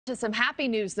To some happy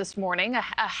news this morning, a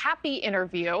happy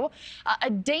interview. A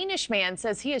Danish man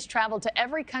says he has traveled to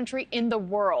every country in the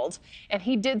world, and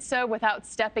he did so without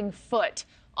stepping foot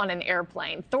on an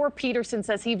airplane. Thor Pedersen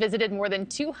says he visited more than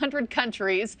 200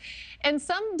 countries and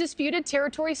some disputed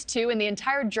territories too, and the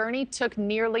entire journey took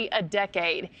nearly a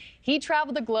decade. He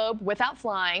traveled the globe without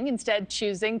flying, instead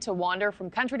choosing to wander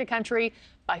from country to country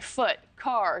by foot,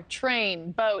 car,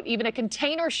 train, boat, even a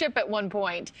container ship at one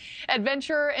point.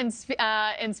 Adventurer and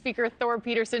speaker Thor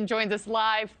Pedersen joins us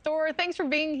live. Thor, thanks for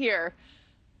being here.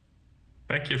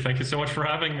 Thank you. Thank you so much for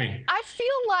having me. I feel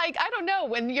like, I don't know,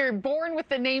 when you're born with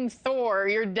the name Thor,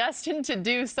 you're destined to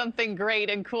do something great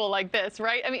and cool like this,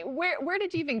 right? I mean, where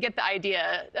did you even get the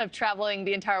idea of traveling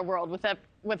the entire world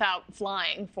without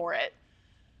flying for it?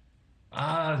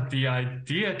 The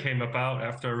idea came about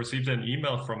after I received an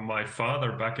email from my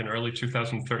father back in early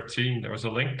 2013. There was a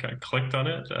link, I clicked on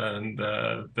it, and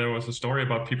there was a story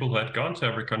about people who had gone to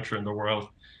every country in the world.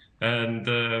 And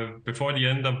before the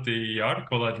end of the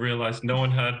article, I'd realized no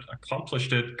one had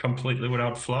accomplished it completely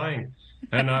without flying.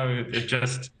 And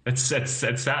it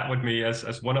sat with me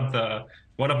as one of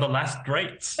the last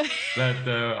greats that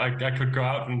I could go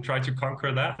out and try to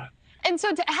conquer that. And so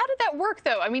how did that work,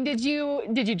 though? I mean, did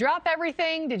you drop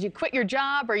everything? Did you quit your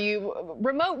job? Are you a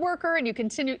remote worker and you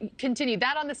continue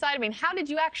that on the side? I mean, how did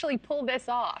you actually pull this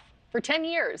off for 10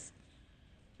 years?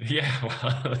 Yeah,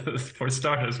 well, for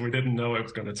starters, we didn't know it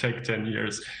was going to take 10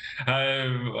 years.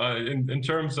 In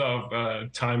terms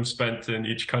of time spent in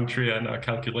each country and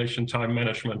calculation, time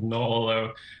management and all,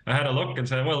 I had a look and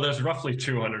said, well, there's roughly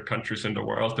 200 countries in the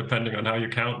world, depending on how you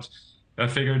count. I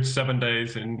figured 7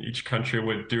 days in each country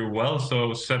would do well,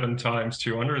 so 7 times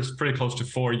 200 is pretty close to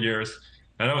 4 years.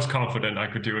 And I was confident I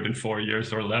could do it in 4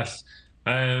 years or less.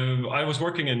 I was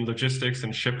working in logistics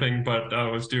and shipping, but I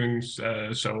was doing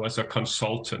so as a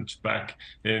consultant back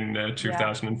in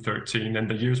 2013 and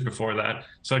the years before that.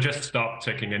 So I just stopped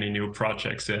taking any new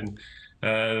projects in.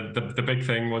 The big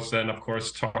thing was then, of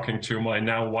course, talking to my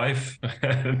now wife.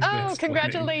 Oh,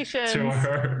 congratulations. To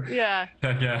her. Yeah.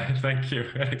 Yeah, thank you.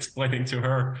 Explaining to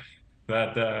her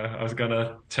that I was going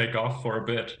to take off for a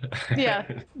bit. Yeah,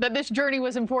 that this journey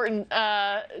was important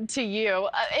to you.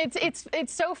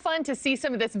 It's so fun to see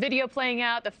some of this video playing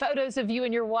out, the photos of you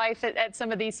and your wife at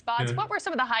some of these spots. Yeah. What were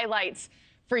some of the highlights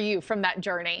for you from that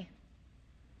journey?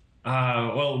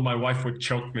 Well, my wife would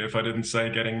choke me if I didn't say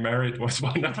getting married was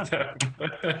one of them.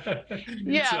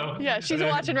 Yeah, so, yeah, she's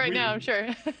watching right now, I'm sure.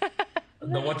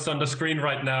 What's on the screen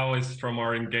right now is from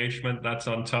our engagement. That's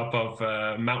on top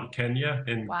of Mount Kenya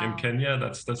in Kenya.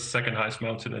 That's the second highest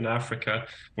mountain in Africa.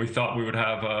 We thought we would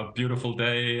have a beautiful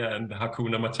day and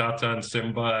Hakuna Matata and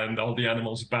Simba and all the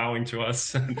animals bowing to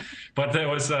us. But there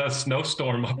was a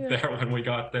snowstorm up there when we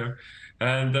got there.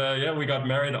 And yeah, we got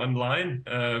married online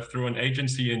through an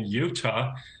agency in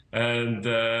Utah. And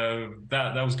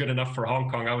that was good enough for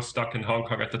Hong Kong. I was stuck in Hong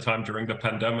Kong at the time during the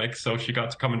pandemic, so she got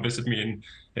to come and visit me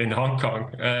in Hong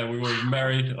Kong. We were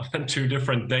married on 2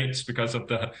 different dates because of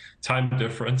the time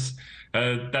difference.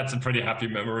 That's a pretty happy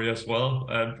memory as well.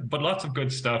 But lots of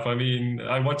good stuff. I mean,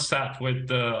 I once sat with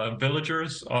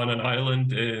villagers on an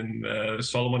island in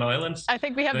Solomon Islands. I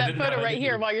think we have that photo right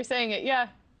here while you're saying it. Yeah.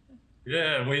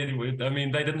 Yeah, I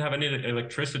mean, they didn't have any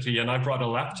electricity, and I brought a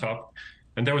laptop.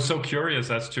 And they were so curious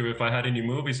as to if I had any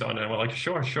movies on it. And we're like,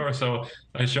 sure. So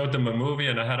I showed them a movie,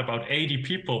 and I had about 80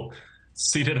 people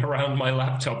seated around my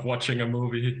laptop watching a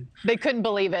movie. They couldn't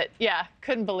believe it. Yeah,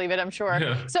 couldn't believe it, I'm sure.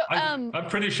 Yeah. So I'm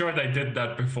pretty sure they did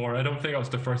that before. I don't think I was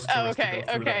the first tourist to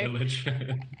go through that village.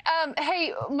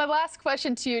 Hey, my last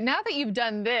question to you. Now that you've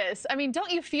done this, I mean, don't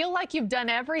you feel like you've done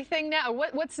everything now?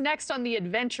 What's next on the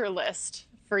adventure list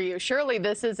for you? Surely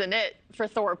this isn't it for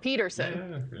Thor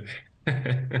Pedersen.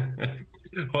 Yeah.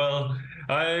 Well,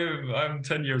 I'm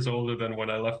 10 years older than when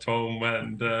I left home,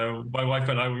 and my wife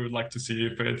and I would like to see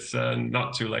if it's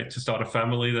not too late to start a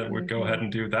family, then we'd go ahead and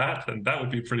do that, and that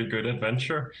would be a pretty good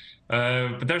adventure.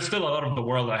 But there's still a lot of the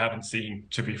world I haven't seen,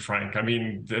 to be frank. I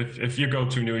mean, if you go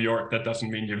to New York, that doesn't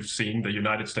mean you've seen the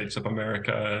United States of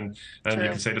America, and you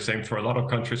can say the same for a lot of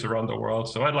countries around the world.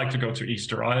 So I'd like to go to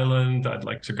Easter Island. I'd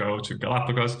like to go to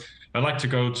Galapagos. I'd like to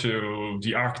go to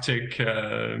the Arctic,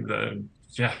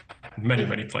 yeah,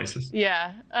 many places.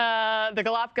 Yeah, the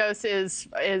Galapagos is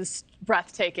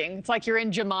breathtaking. It's like you're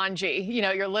in Jumanji. You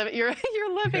know, you're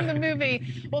living the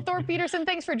movie. Well, Thor Pedersen,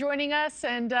 thanks for joining us,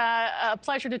 and a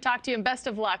pleasure to talk to you. And best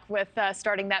of luck with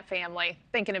starting that family.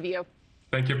 Thinking of you.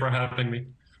 Thank you for having me.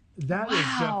 That is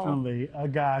definitely a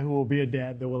guy who will be a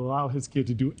dad that will allow his kid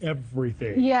to do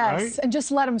everything. Yes, right? and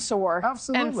just let him soar.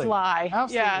 Absolutely. And fly.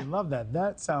 Absolutely. Yeah. Love that.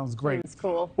 That sounds great. It's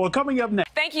cool. Well, coming up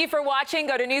next. Thank you for watching.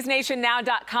 Go to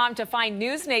newsnationnow.com to find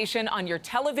News Nation on your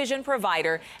television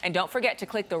provider. And don't forget to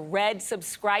click the red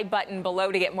subscribe button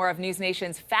below to get more of News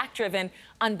Nation's fact-driven,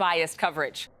 unbiased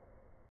coverage.